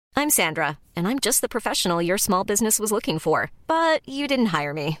I'm Sandra, and I'm just the professional your small business was looking for. But you didn't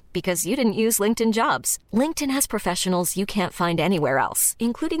hire me because you didn't use LinkedIn Jobs. LinkedIn has professionals you can't find anywhere else,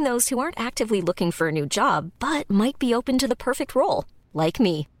 including those who aren't actively looking for a new job, but might be open to the perfect role, like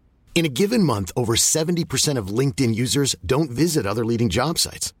me. In a given month, over 70% of LinkedIn users don't visit other leading job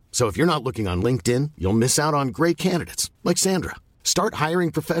sites. So if you're not looking on LinkedIn, you'll miss out on great candidates like Sandra. Start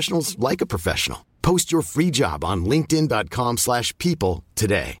hiring professionals like a professional. Post your free job on linkedin.com/people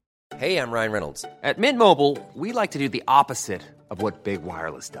today. Hey, I'm Ryan Reynolds. At Mint Mobile, we like to do the opposite of what Big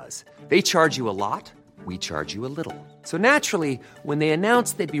Wireless does. They charge you a lot, we charge you a little. So naturally, when they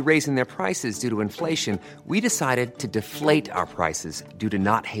announced they'd be raising their prices due to inflation, we decided to deflate our prices due to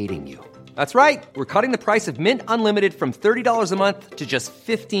not hating you. That's right. We're cutting the price of Mint Unlimited from $30 a month to just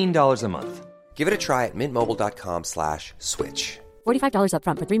 $15 a month. Give it a try at mintmobile.com/switch. $45 up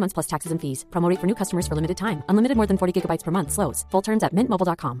front for 3 months plus taxes and fees. Promo rate for new customers for limited time. Unlimited more than 40 gigabytes per month slows. Full terms at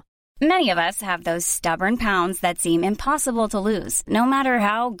mintmobile.com. Many of us have those stubborn pounds that seem impossible to lose, no matter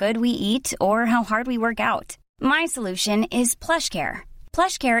how good we eat or how hard we work out. My solution is PlushCare.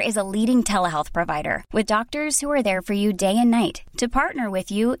 PlushCare is a leading telehealth provider with doctors who are there for you day and night to partner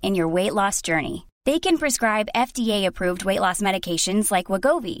with you in your weight loss journey. They can prescribe FDA-approved weight loss medications like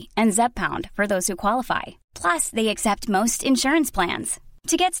Wegovy and Zepbound for those who qualify. Plus, they accept most insurance plans.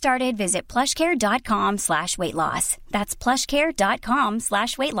 To get started, visit plushcare.com/weightloss. That's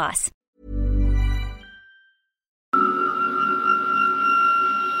plushcare.com/weightloss.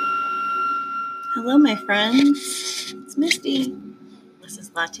 Hello, my friends. It's Misty. This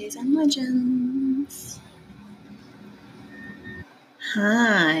is Lattes and Legends.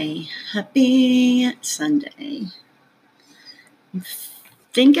 Hi. Happy Sunday. I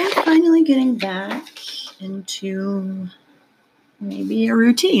think I'm finally getting back into maybe a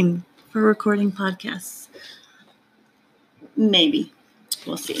routine for recording podcasts. Maybe.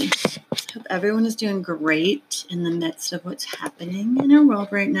 We'll see. Hope everyone is doing great in the midst of what's happening in our world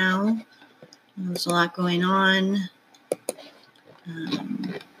right now. There's a lot going on.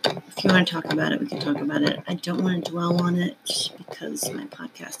 If you want to talk about it, we can talk about it. I don't want to dwell on it because my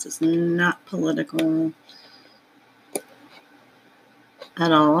podcast is not political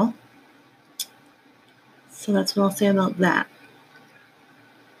at all. So that's what I'll say about that.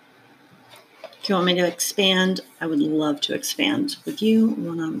 If you want me to expand, I would love to expand with you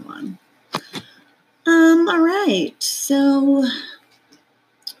one-on-one. All right. So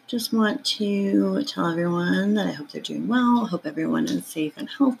just want to tell everyone that I hope they're doing well. I hope everyone is safe and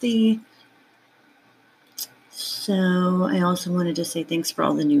healthy. So I also wanted to say thanks for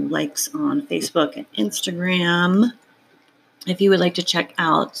all the new likes on Facebook and Instagram. If you would like to check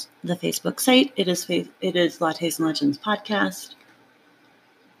out the Facebook site, it is Lattes and Legends Podcast.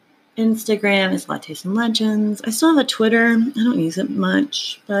 Instagram is Lattes and Legends. I still have a Twitter. I don't use it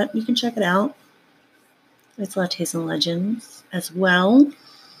much, but you can check it out. It's Lattes and Legends as well.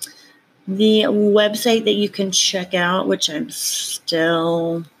 The website that you can check out, which I'm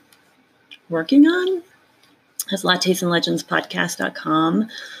still working on, is lattesandlegendspodcast.com.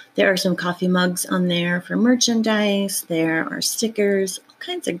 There are some coffee mugs on there for merchandise. There are stickers, all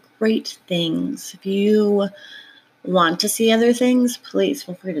kinds of great things. If you want to see other things, please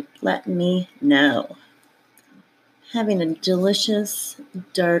feel free to let me know. Having a delicious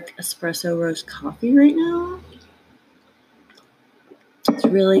dark espresso roast coffee right now. It's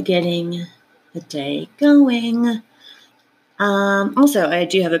really getting the day going. Also, I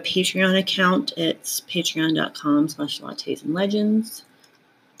do have a Patreon account. It's patreon.com/lattesandlegends.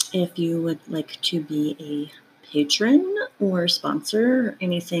 If you would like to be a patron or sponsor or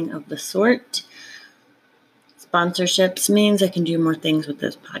anything of the sort, sponsorships means I can do more things with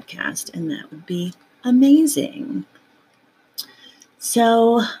this podcast, and that would be amazing.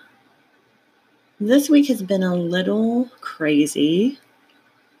 So, this week has been a little crazy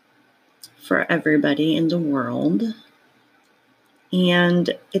for everybody in the world.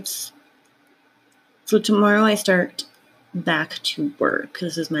 And so tomorrow I start back to work.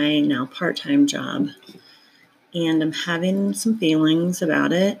 This is my now part-time job. And I'm having some feelings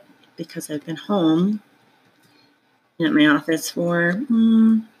about it because I've been home at my office for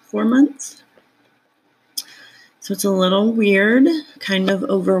 4 months. So it's a little weird, kind of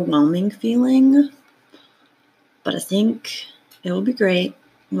overwhelming feeling. But I think it will be great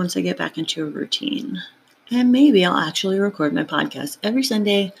once I get back into a routine. And maybe I'll actually record my podcast every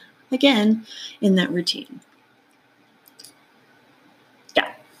Sunday again in that routine.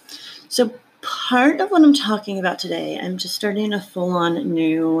 Yeah. So part of what I'm talking about today, I'm just starting a full-on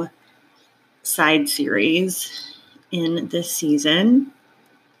new side series in this season.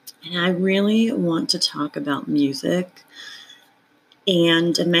 And I really want to talk about music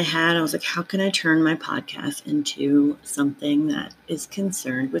And in my head, I was like, how can I turn my podcast into something that is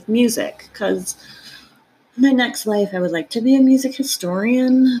concerned with music? Because in my next life, I would like to be a music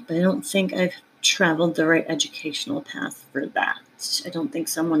historian, but I don't think I've traveled the right educational path for that. I don't think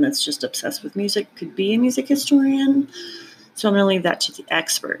someone that's just obsessed with music could be a music historian. So I'm going to leave that to the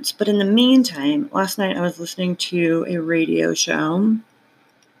experts. But in the meantime, last night I was listening to a radio show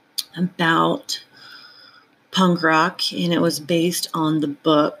about punk rock, and it was based on the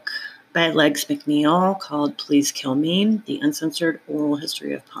book by Legs McNeil called Please Kill Me, The Uncensored Oral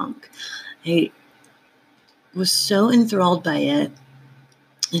History of Punk. I was so enthralled by it.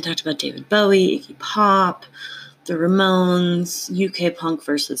 It talked about David Bowie, Iggy Pop, the Ramones, UK punk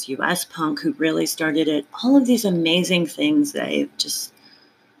versus US punk, who really started it. All of these amazing things that I've just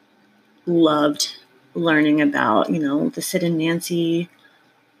loved learning about, the Sid and Nancy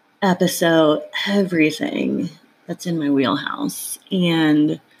episode, everything that's in my wheelhouse.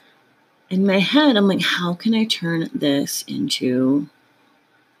 And in my head, I'm like, how can I turn this into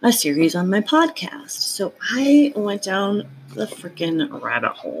a series on my podcast? So I went down the freaking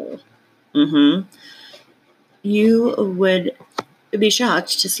rabbit hole. You would be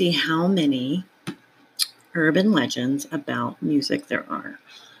shocked to see how many urban legends about music there are.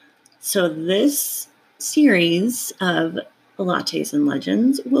 So this series of Lattes and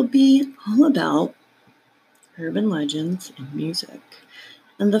Legends will be all about urban legends and music.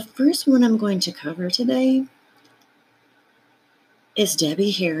 And the first one I'm going to cover today is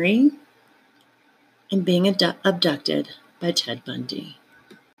Debbie Harry and being abducted by Ted Bundy.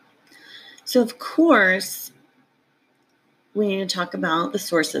 So, of course, we need to talk about the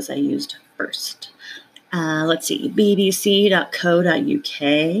sources I used first. Let's see, bbc.co.uk,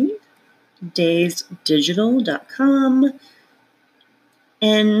 dazeddigital.com,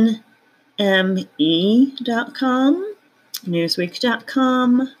 nme.com,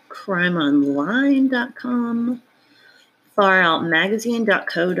 newsweek.com, crimeonline.com,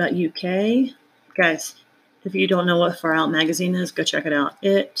 faroutmagazine.co.uk. Guys, if you don't know what Far Out Magazine is, go check it out.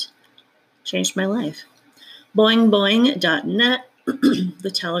 It changed my life. boingboing.net,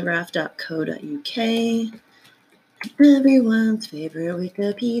 thetelegraph.co.uk, everyone's favorite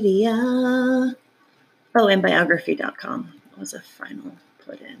Wikipedia. Oh, and biography.com was a final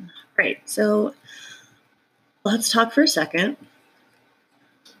put in. Right, so let's talk for a second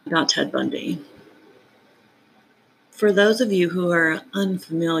about Ted Bundy. For those of you who are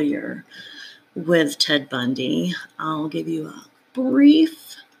unfamiliar with Ted Bundy, I'll give you a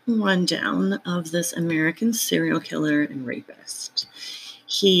brief rundown of this American serial killer and rapist.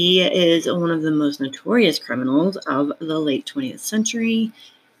 He is one of the most notorious criminals of the late 20th century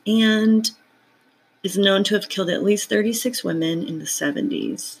and is known to have killed at least 36 women in the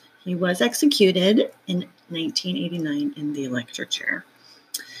 70s. He was executed in 1989 in the electric chair.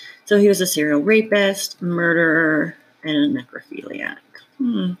 So he was a serial rapist, murderer, and a necrophiliac.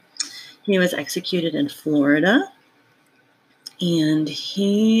 He was executed in Florida, and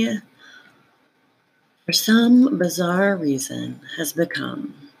he, for some bizarre reason, has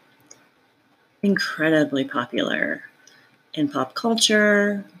become incredibly popular in pop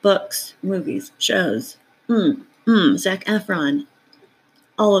culture, books, movies, shows, Zac Efron,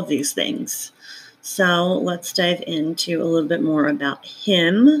 all of these things. So let's dive into a little bit more about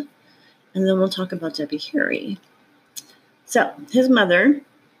him, and then we'll talk about Debbie Harry. So his mother,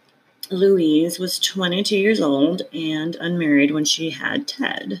 Louise, was 22 years old and unmarried when she had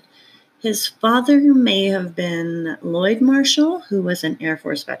Ted. His father may have been Lloyd Marshall, who was an Air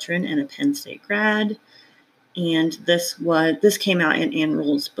Force veteran and a Penn State grad. And this came out in Ann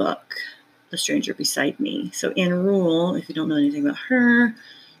Rule's book, The Stranger Beside Me. So Ann Rule, if you don't know anything about her,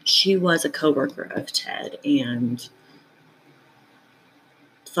 she was a coworker of Ted and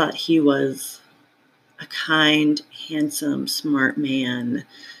thought he was a kind, handsome, smart man.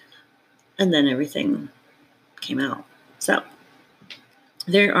 And then everything came out. So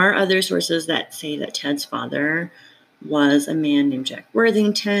there are other sources that say that Ted's father was a man named Jack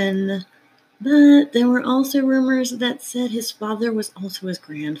Worthington, but there were also rumors that said his father was also his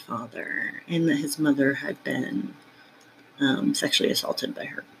grandfather and that his mother had been sexually assaulted by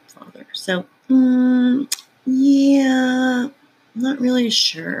her father. So, yeah, not really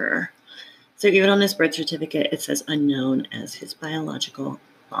sure. So even on his birth certificate, it says unknown as his biological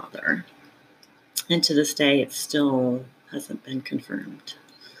father. And to this day, it still hasn't been confirmed.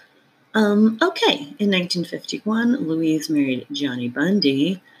 Okay, in 1951, Louise married Johnny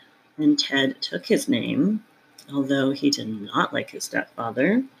Bundy, and Ted took his name, although he did not like his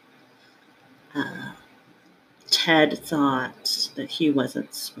stepfather. Ted thought that he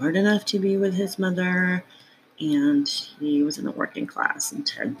wasn't smart enough to be with his mother, and he was in the working class, and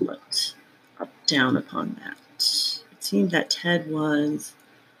Ted looked down upon that. It seemed that Ted was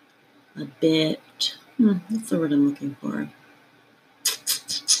a bit, what's the word I'm looking for?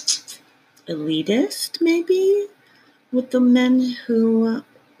 Elitist, maybe, with the men who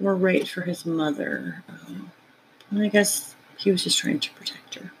were right for his mother. I guess he was just trying to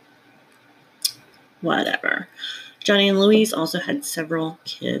protect her. Whatever. Johnny and Louise also had several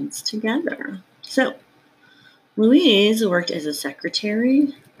kids together. So, Louise worked as a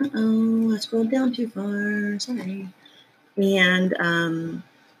secretary. I scrolled down too far. Sorry. And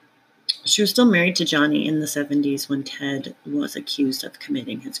she was still married to Johnny in the 70s when Ted was accused of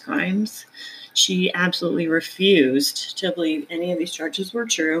committing his crimes. She absolutely refused to believe any of these charges were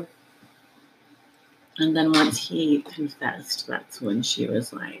true. And then once he confessed, that's when she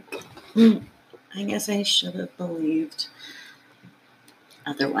was like, I guess I should have believed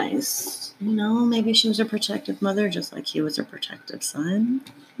otherwise. Maybe she was a protective mother just like he was a protective son.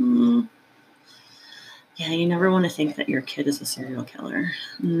 Yeah, you never want to think that your kid is a serial killer.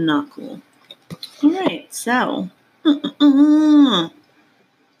 Not cool. All right, so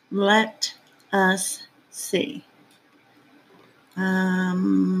let us see. All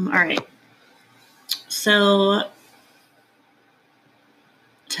right. So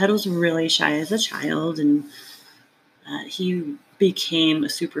Ted was really shy as a child, and he became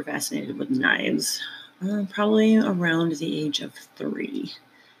super fascinated with knives, probably around the age of 3.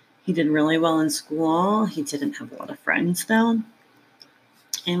 He did really well in school. He didn't have a lot of friends, though.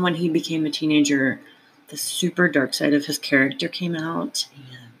 And when he became a teenager, the super dark side of his character came out,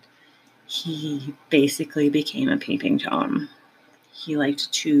 and he basically became a peeping Tom. He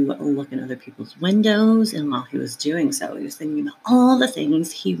liked to look in other people's windows, and while he was doing so, he was thinking about all the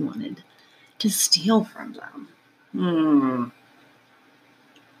things he wanted to steal from them.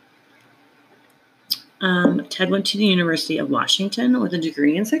 Ted went to the University of Washington with a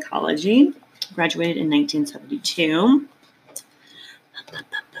degree in psychology, graduated in 1972.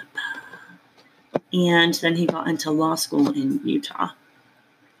 And then he got into law school in Utah.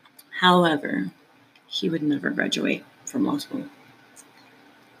 However, he would never graduate from law school.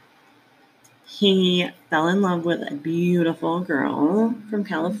 He fell in love with a beautiful girl from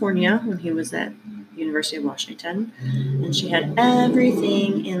California when he was at University of Washington, and she had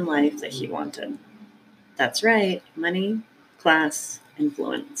everything in life that he wanted. That's right, money, class,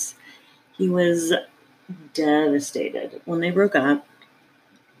 influence. He was devastated when they broke up,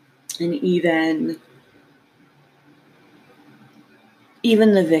 and even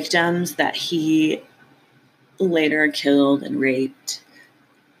the victims that he later killed and raped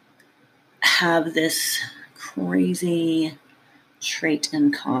have this crazy trait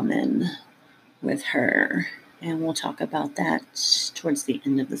in common with her. And we'll talk about that towards the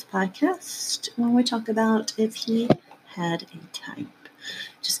end of this podcast when we talk about if he had a type.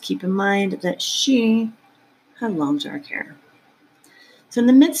 Just keep in mind that she had long dark hair. So in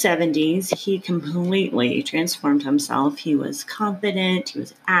the mid-70s, he completely transformed himself. He was confident, he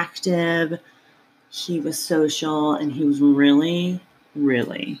was active, he was social, and he was really,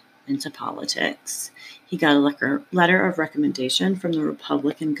 really into politics. He got a letter of recommendation from the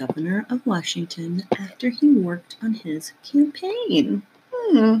Republican governor of Washington after he worked on his campaign.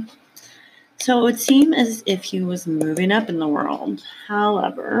 So it would seem as if he was moving up in the world.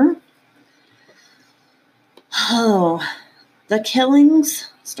 However, the killings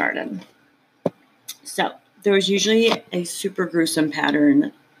started. So there was usually a super gruesome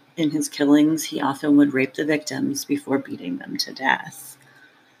pattern in his killings. He often would rape the victims before beating them to death.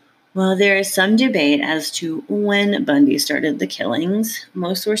 Well, there is some debate as to when Bundy started the killings.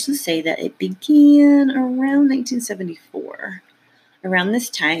 Most sources say that it began around 1974. Around this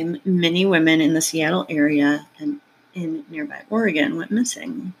time, many women in the Seattle area and in nearby Oregon went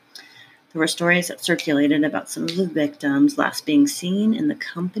missing. There were stories that circulated about some of the victims last being seen in the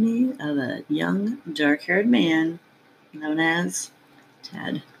company of a young, dark-haired man known as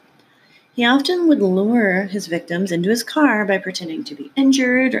Ted. He often would lure his victims into his car by pretending to be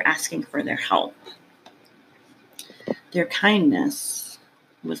injured or asking for their help. Their kindness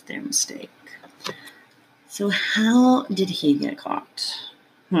was their mistake. So how did he get caught?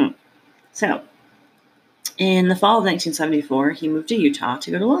 So, in the fall of 1974, he moved to Utah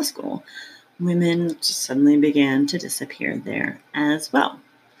to go to law school. Women just suddenly began to disappear there as well.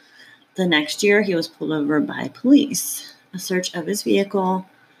 The next year, he was pulled over by police. A search of his vehicle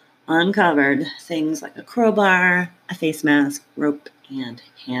uncovered things like a crowbar, a face mask, rope, and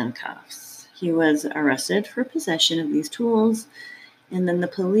handcuffs. He was arrested for possession of these tools, and then the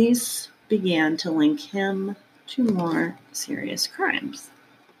police began to link him to more serious crimes.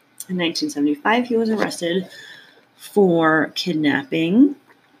 In 1975, he was arrested for kidnapping,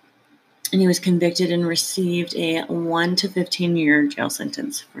 and he was convicted and received a 1 to 15-year jail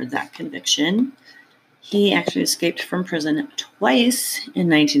sentence for that conviction. He actually escaped from prison twice in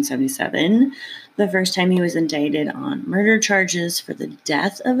 1977. The first time he was indicted on murder charges for the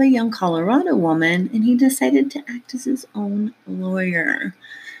death of a young Colorado woman, and he decided to act as his own lawyer.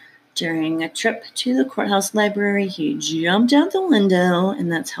 During a trip to the courthouse library, he jumped out the window,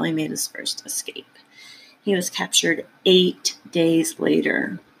 and that's how he made his first escape. He was captured 8 days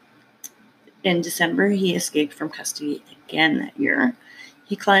later. In December, he escaped from custody again that year.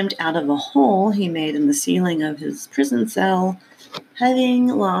 He climbed out of a hole he made in the ceiling of his prison cell, having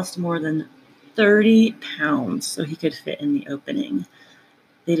lost more than 30 pounds so he could fit in the opening.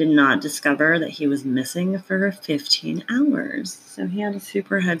 They did not discover that he was missing for 15 hours, so he had a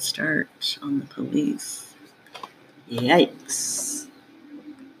super head start on the police. Yikes.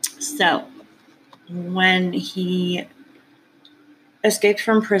 So, when he escaped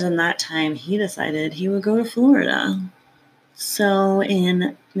from prison that time, he decided he would go to Florida. So in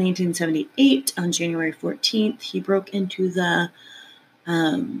 1978, on January 14th, he broke into the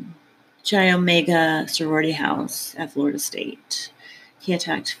Chi Omega sorority house at Florida State. He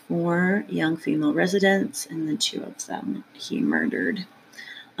attacked 4 young female residents, and then 2 of them he murdered.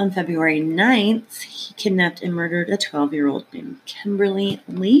 On February 9th, he kidnapped and murdered a 12-year-old named Kimberly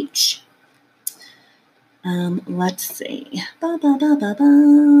Leach. Let's see. All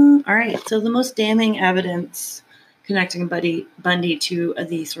right, so the most damning evidence connecting Bundy to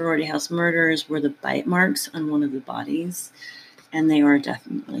the sorority house murders were the bite marks on one of the bodies, and they were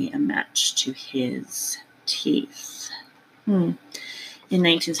definitely a match to his teeth. In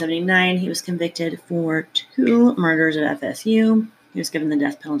 1979, he was convicted for 2 murders at FSU. He was given the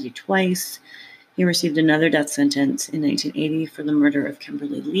death penalty twice. He received another death sentence in 1980 for the murder of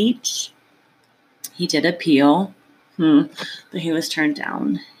Kimberly Leach. He did appeal, but he was turned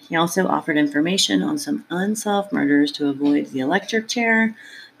down. He also offered information on some unsolved murders to avoid the electric chair,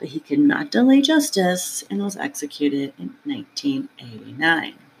 but he could not delay justice and was executed in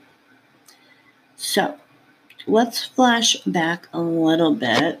 1989. So, let's flash back a little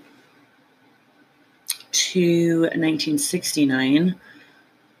bit to 1969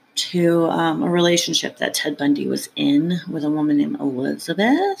 to a relationship that Ted Bundy was in with a woman named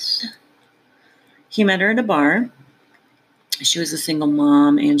Elizabeth. He met her at a bar. She was a single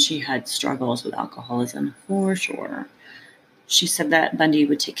mom, and she had struggles with alcoholism for sure. She said that Bundy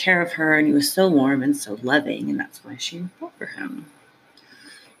would take care of her, and he was so warm and so loving, and that's why she fell for him.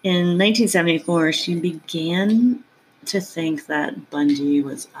 In 1974, she began to think that Bundy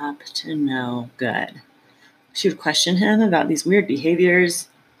was up to no good. She would question him about these weird behaviors,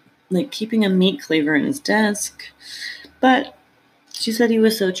 like keeping a meat cleaver in his desk, but she said he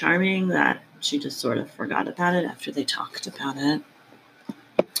was so charming that she just sort of forgot about it after they talked about it.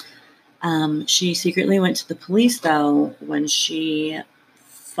 She secretly went to the police, though, when she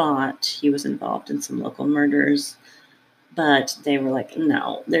thought he was involved in some local murders, but they were like,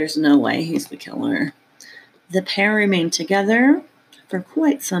 no, there's no way he's the killer. The pair remained together for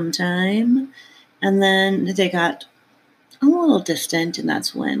quite some time, and then they got a little distant, and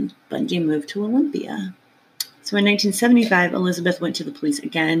that's when Bundy moved to Olympia. So in 1975, Elizabeth went to the police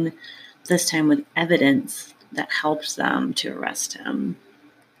again, this time with evidence that helped them to arrest him.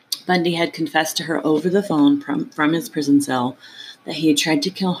 Bundy had confessed to her over the phone from his prison cell that he had tried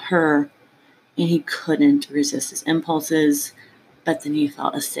to kill her, and he couldn't resist his impulses, but then he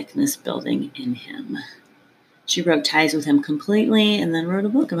felt a sickness building in him. She broke ties with him completely and then wrote a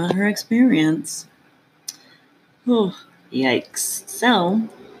book about her experience. Oh, yikes. So,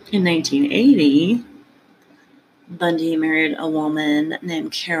 in 1980, Bundy married a woman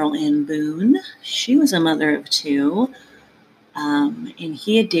named Carol Ann Boone. She was a mother of 2, and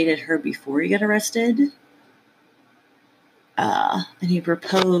he had dated her before he got arrested. And he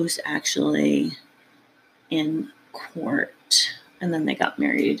proposed, actually, in court, and then they got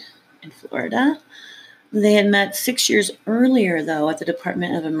married in Florida. They had met 6 years earlier, though, at the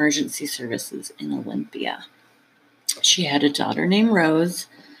Department of Emergency Services in Olympia. She had a daughter named Rose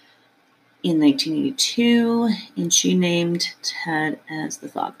in 1982, and she named Ted as the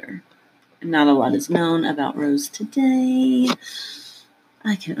father. Not a lot is known about Rose today.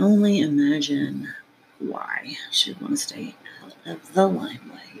 I can only imagine why she would want to stay out of the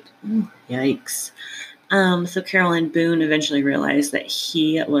limelight. Ooh, yikes. So Carol Ann Boone eventually realized that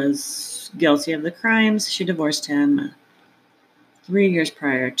he was guilty of the crimes. She divorced him 3 years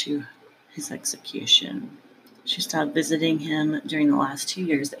prior to his execution. She stopped visiting him during the last 2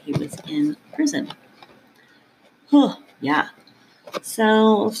 years that he was in prison. Oh, yeah.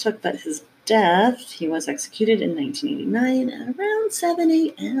 So let's talk about his death, he was executed in 1989 at around 7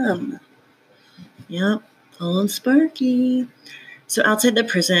 a.m. Yep, full and sparky. So outside the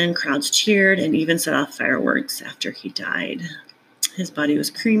prison, crowds cheered and even set off fireworks after he died. His body was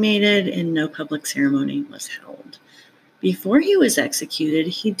cremated and no public ceremony was held. Before he was executed,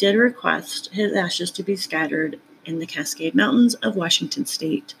 he did request his ashes to be scattered in the Cascade Mountains of Washington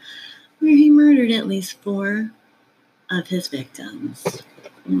State, where he murdered at least 4 of his victims.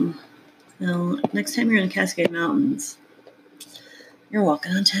 So next time you're in the Cascade Mountains, you're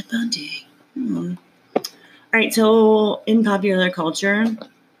walking on Ted Bundy. All right, so in popular culture,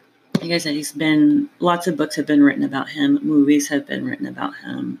 like I said, lots of books have been written about him. Movies have been written about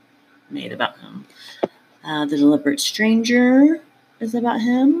him, made about him. The Deliberate Stranger is about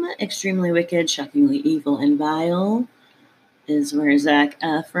him. Extremely Wicked, Shockingly Evil and Vile is where Zac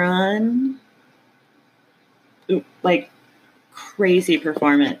Efron, crazy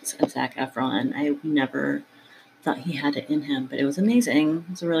performance of Zac Efron. I never thought he had it in him, but it was amazing.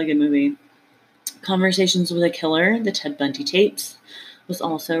 It's a really good movie. Conversations with a Killer, the Ted Bundy tapes, was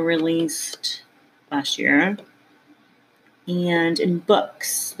also released last year. And in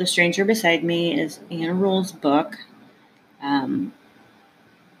books, The Stranger Beside Me is Anna Rule's book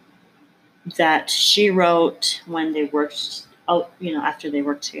that she wrote when they worked out, after they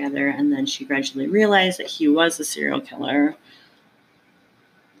worked together, and then she gradually realized that he was a serial killer.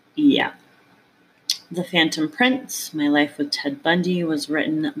 Yeah. The Phantom Prince, My Life with Ted Bundy, was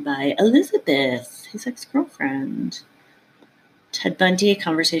written by Elizabeth, his ex-girlfriend. Ted Bundy,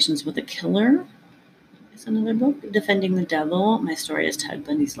 Conversations with a Killer is another book. Defending the Devil, My Story as Ted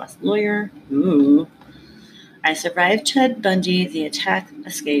Bundy's Last Lawyer. Ooh. I Survived Ted Bundy, The Attack,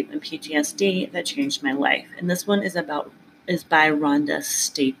 Escape, and PTSD That Changed My Life. And this one is by Rhonda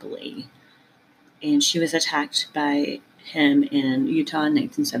Stapley. And she was attacked by him in Utah in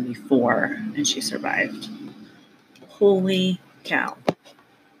 1974, and she survived. Holy cow.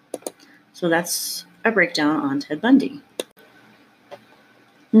 So that's a breakdown on Ted Bundy.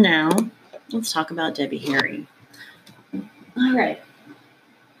 Now, let's talk about Debbie Harry. All right.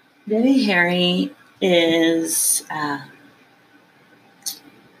 Debbie Harry is an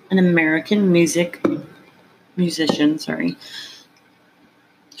American musician.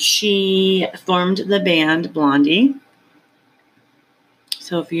 She formed the band Blondie.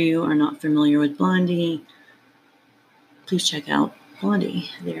 So if you are not familiar with Blondie, please check out Blondie.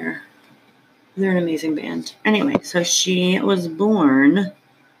 They're an amazing band. Anyway, so she was born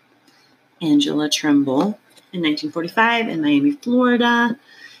Angela Trimble in 1945 in Miami, Florida,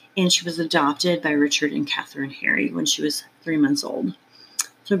 and she was adopted by Richard and Catherine Harry when she was 3 months old.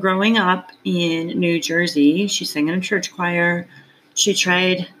 So growing up in New Jersey, she sang in a church choir. She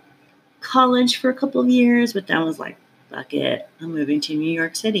tried college for a couple of years, but then was like, fuck it, I'm moving to New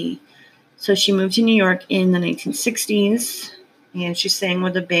York City. So she moved to New York in the 1960s, and she sang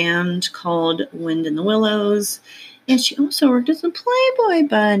with a band called Wind in the Willows, and she also worked as a Playboy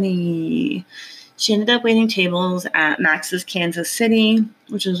bunny. She ended up waiting tables at Max's Kansas City,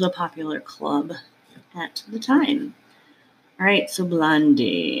 which was a popular club at the time. All right, so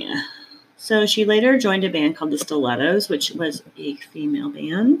Blondie. So she later joined a band called the Stilettos, which was a female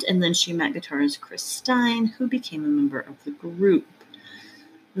band, and then she met guitarist Chris Stein, who became a member of the group.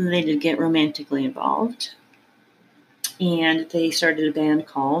 They did get romantically involved, and they started a band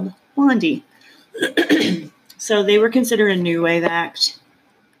called Blondie. So they were considered a new wave act.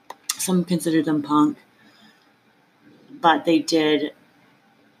 Some considered them punk, but they did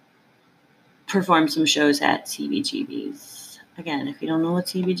perform some shows at CBGB's. Again, if you don't know what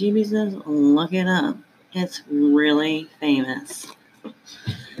CBGB's is, look it up. It's really famous.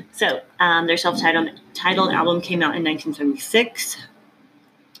 So their self-titled album came out in 1976.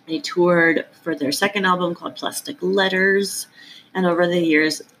 They toured for their second album called Plastic Letters, and over the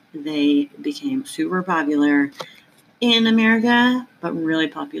years, they became super popular in America, but really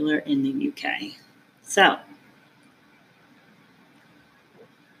popular in the UK. So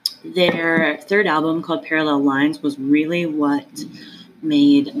their third album called Parallel Lines was really what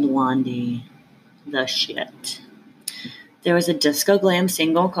made Blondie the shit. There was a disco glam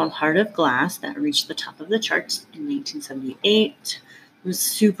single called Heart of Glass that reached the top of the charts in 1978. It was a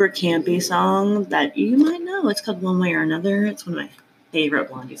super campy song that you might know. It's called One Way or Another. It's one of my favorite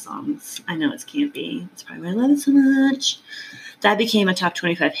Blondie songs. I know it's campy. That's probably why I love it so much. That became a top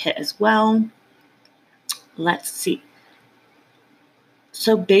 25 hit as well. Let's see.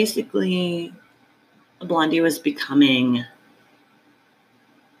 So basically, Blondie was becoming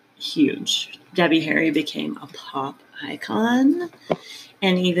huge. Debbie Harry became a pop icon,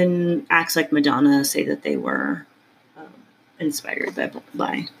 and even acts like Madonna say that they were inspired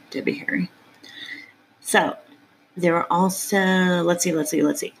by Debbie Harry. So there were also, let's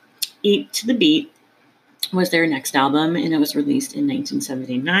see. Eat to the Beat was their next album, and it was released in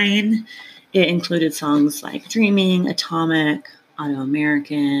 1979. It included songs like Dreaming, Atomic,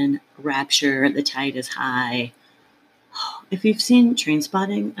 Auto-American, Rapture, The Tide is High. If you've seen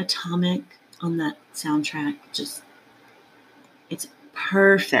Trainspotting, Atomic on that soundtrack, it's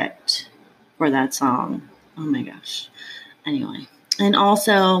perfect for that song. Oh my gosh. Anyway. And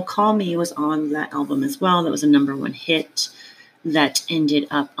also, Call Me was on that album as well. That was a number one hit that ended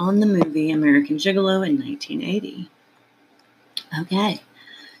up on the movie American Gigolo in 1980. Okay.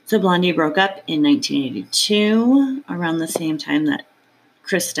 So Blondie broke up in 1982, around the same time that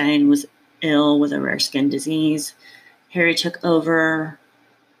Chris Stein was ill with a rare skin disease. Deborah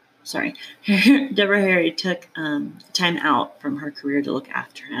Harry took time out from her career to look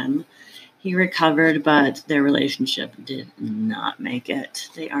after him. He recovered, but their relationship did not make it.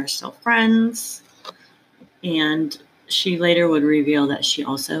 They are still friends, and she later would reveal that she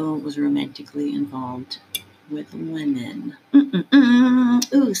also was romantically involved with women.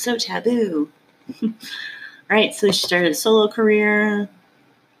 Ooh, so taboo. All right, so she started a solo career.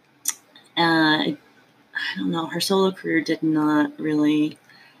 I don't know, her solo career did not really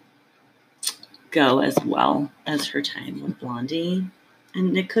go as well as her time with Blondie.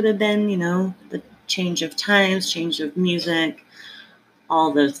 And it could have been, the change of times, change of music,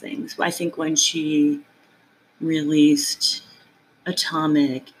 all those things. I think when she released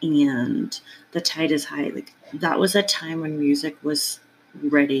Atomic and The Tide is High, that was a time when music was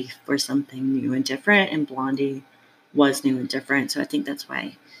ready for something new and different, and Blondie was new and different. So I think that's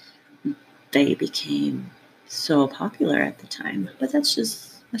why they became so popular at the time. But that's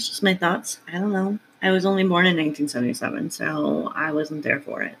just my thoughts. I don't know. I was only born in 1977, so I wasn't there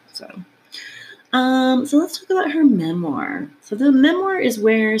for it. So let's talk about her memoir. So the memoir is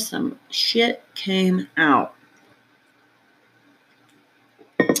where some shit came out.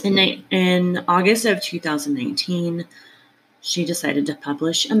 In August of 2019, she decided to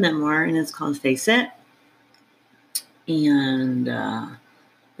publish a memoir, and it's called Face It. And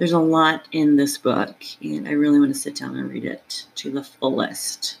there's a lot in this book, and I really want to sit down and read it to the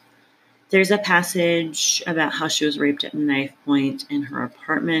fullest. There's a passage about how she was raped at knife point in her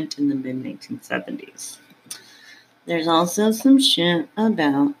apartment in the mid-1970s. There's also some shit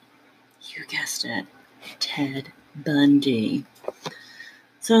about, you guessed it, Ted Bundy.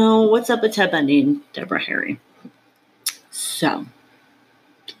 So what's up with Ted Bundy and Deborah Harry? So,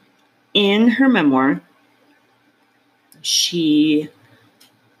 in her memoir, she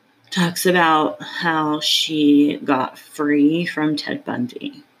talks about how she got free from Ted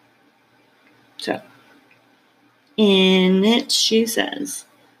Bundy. So, in it, she says,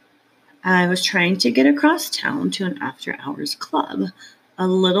 I was trying to get across town to an after-hours club. A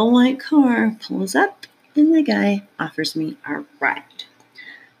little white car pulls up, and the guy offers me a ride.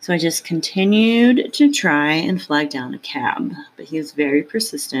 So I just continued to try and flag down a cab, but he was very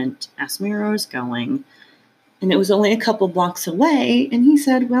persistent, asked me where I was going, and it was only a couple blocks away, and he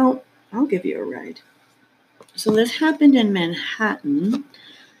said, well, I'll give you a ride. So this happened in Manhattan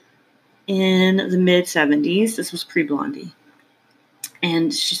in the mid-70s. This was pre-Blondie.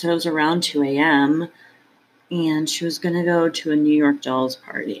 And she said it was around 2 a.m., and she was going to go to a New York Dolls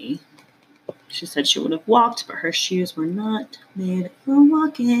party. She said she would have walked, but her shoes were not made for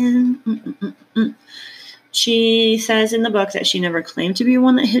walking. She says in the book that she never claimed to be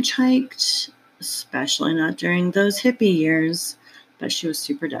one that hitchhiked, especially not during those hippie years, but she was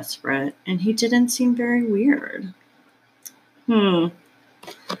super desperate, and he didn't seem very weird.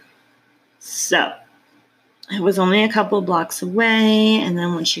 So, it was only a couple blocks away, and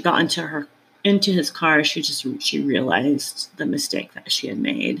then when she got into his car, she realized the mistake that she had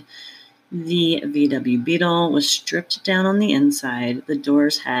made. The VW Beetle was stripped down on the inside. The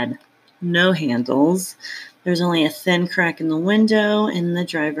doors had no handles. There was only a thin crack in the window, and the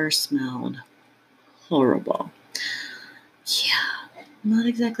driver smelled horrible. Yeah, not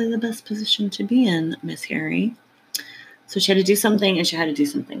exactly the best position to be in, Miss Harry. So she had to do something, and she had to do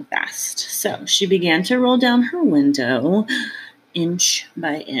something fast. So she began to roll down her window inch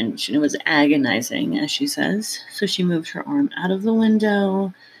by inch, and it was agonizing, as she says. So she moved her arm out of the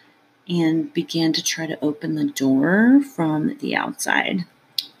window and began to try to open the door from the outside.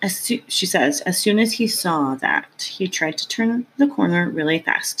 She says, as soon as he saw that, he tried to turn the corner really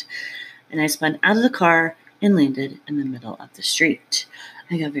fast, and I spun out of the car and landed in the middle of the street.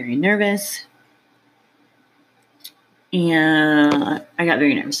 I got very nervous. The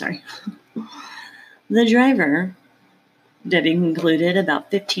driver, Debbie concluded about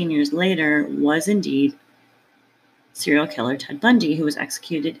 15 years later, was indeed serial killer Ted Bundy, who was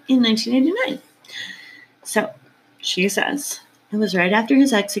executed in 1989. So she says, it was right after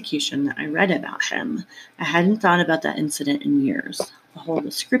his execution that I read about him. I hadn't thought about that incident in years. The whole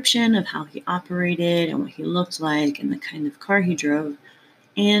description of how he operated and what he looked like and the kind of car he drove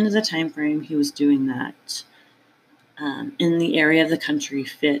and the time frame he was doing that in the area of the country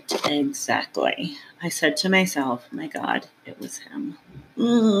fit exactly. I said to myself, my God, it was him.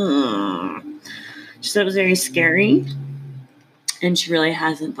 She said it was very scary, and she really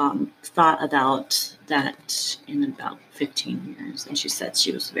hasn't thought about that in about 15 years, and she said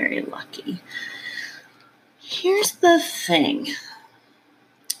she was very lucky. Here's the thing.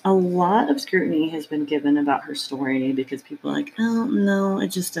 A lot of scrutiny has been given about her story because people are like, oh, no, it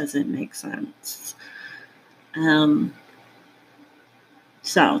just doesn't make sense.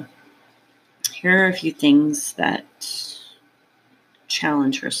 So here are a few things that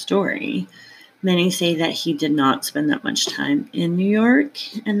challenge her story. Many say that he did not spend that much time in New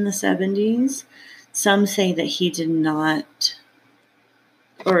York in the 70s. Some say that he did not,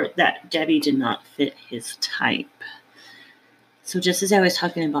 or that Debbie did not fit his type. So just as I was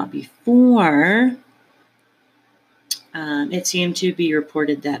talking about before, it seemed to be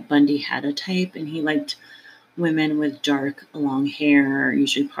reported that Bundy had a type, and he liked women with dark, long hair,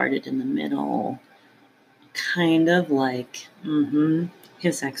 usually parted in the middle, kind of like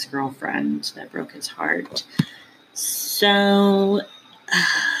his ex-girlfriend that broke his heart. So,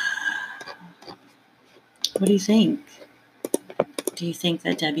 what do you think? Do you think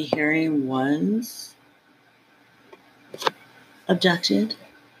that Debbie Harry was abducted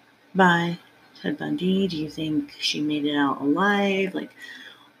by Ted Bundy? Do you think she made it out alive? Like,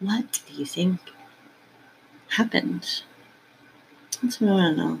 what do you think happened? That's what I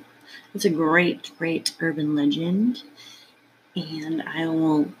want to know. It's a great, great urban legend, and I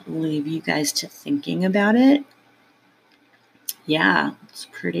will leave you guys to thinking about it. Yeah, it's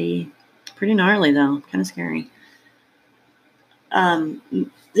pretty gnarly though, kind of scary. I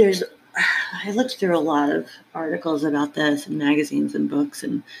looked through a lot of articles about this in magazines and books,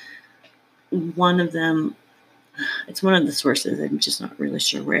 and one of them, it's one of the sources, I'm just not really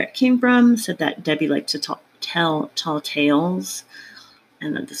sure where it came from, said that Debbie liked to tell tall tales,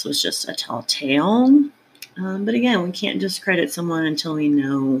 and that this was just a tall tale. But again, we can't discredit someone until we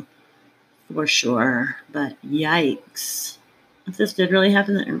know for sure. But yikes. If this did really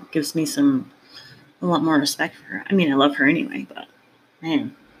happen, that gives me a lot more respect for her. I mean, I love her anyway, but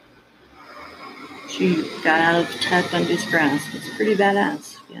man, she got out of Ted Bundy's grasp. It's pretty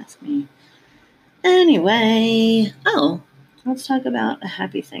badass, if you ask me. Anyway, let's talk about a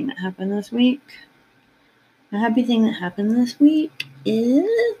happy thing that happened this week. The happy thing that happened this week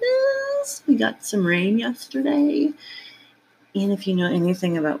is we got some rain yesterday. And if you know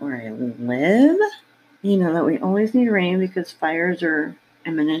anything about where I live, you know that we always need rain because fires are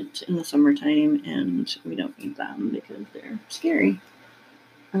imminent in the summertime, and we don't need them because they're scary.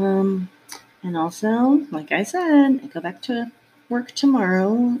 And also, like I said, I go back to work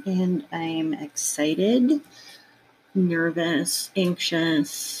tomorrow, and I'm excited, nervous,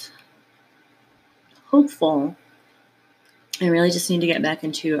 anxious, hopeful. I really just need to get back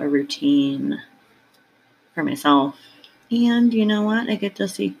into a routine for myself. And you know what? I get to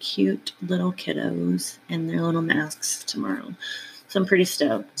see cute little kiddos in their little masks tomorrow. So I'm pretty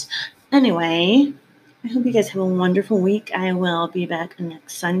stoked. Anyway, I hope you guys have a wonderful week. I will be back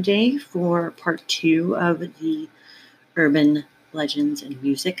next Sunday for part 2 of the Urban Legends and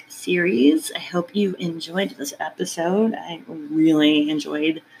Music series. I hope you enjoyed this episode. I really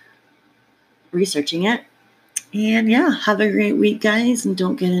enjoyed researching it. And yeah, have a great week, guys, and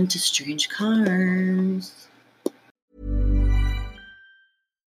don't get into strange cars.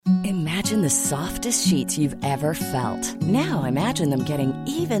 Imagine the softest sheets you've ever felt. Now imagine them getting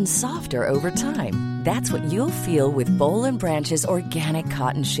even softer over time. That's what you'll feel with Boll & Branch's organic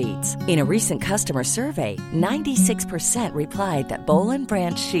cotton sheets. In a recent customer survey, 96% replied that Boll &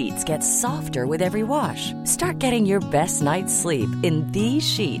 Branch sheets get softer with every wash. Start getting your best night's sleep in these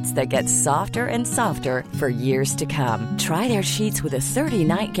sheets that get softer and softer for years to come. Try their sheets with a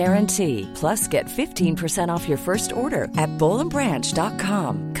 30-night guarantee. Plus, get 15% off your first order at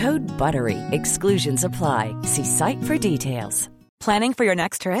bollandbranch.com. Code BUTTERY. Exclusions apply. See site for details. Planning for your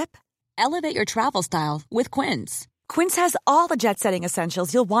next trip? Elevate your travel style with Quince. Quince has all the jet-setting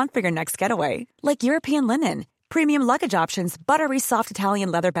essentials you'll want for your next getaway, like European linen, premium luggage options, buttery soft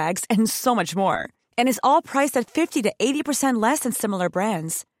Italian leather bags, and so much more. And is all priced at 50 to 80% less than similar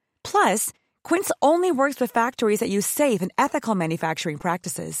brands. Plus, Quince only works with factories that use safe and ethical manufacturing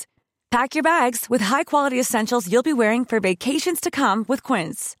practices. Pack your bags with high-quality essentials you'll be wearing for vacations to come with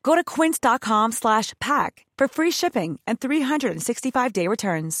Quince. Go to quince.com/pack for free shipping and 365-day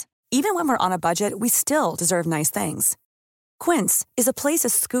returns. Even when we're on a budget, we still deserve nice things. Quince is a place to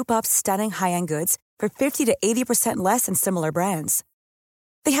scoop up stunning high-end goods for 50 to 80% less than similar brands.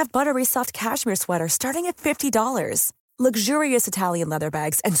 They have buttery soft cashmere sweaters starting at $50, luxurious Italian leather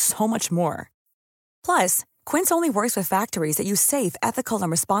bags, and so much more. Plus, Quince only works with factories that use safe, ethical, and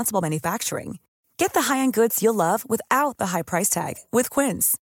responsible manufacturing. Get the high-end goods you'll love without the high price tag with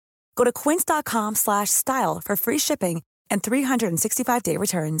Quince. Go to quince.com/style for free shipping and 365-day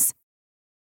returns.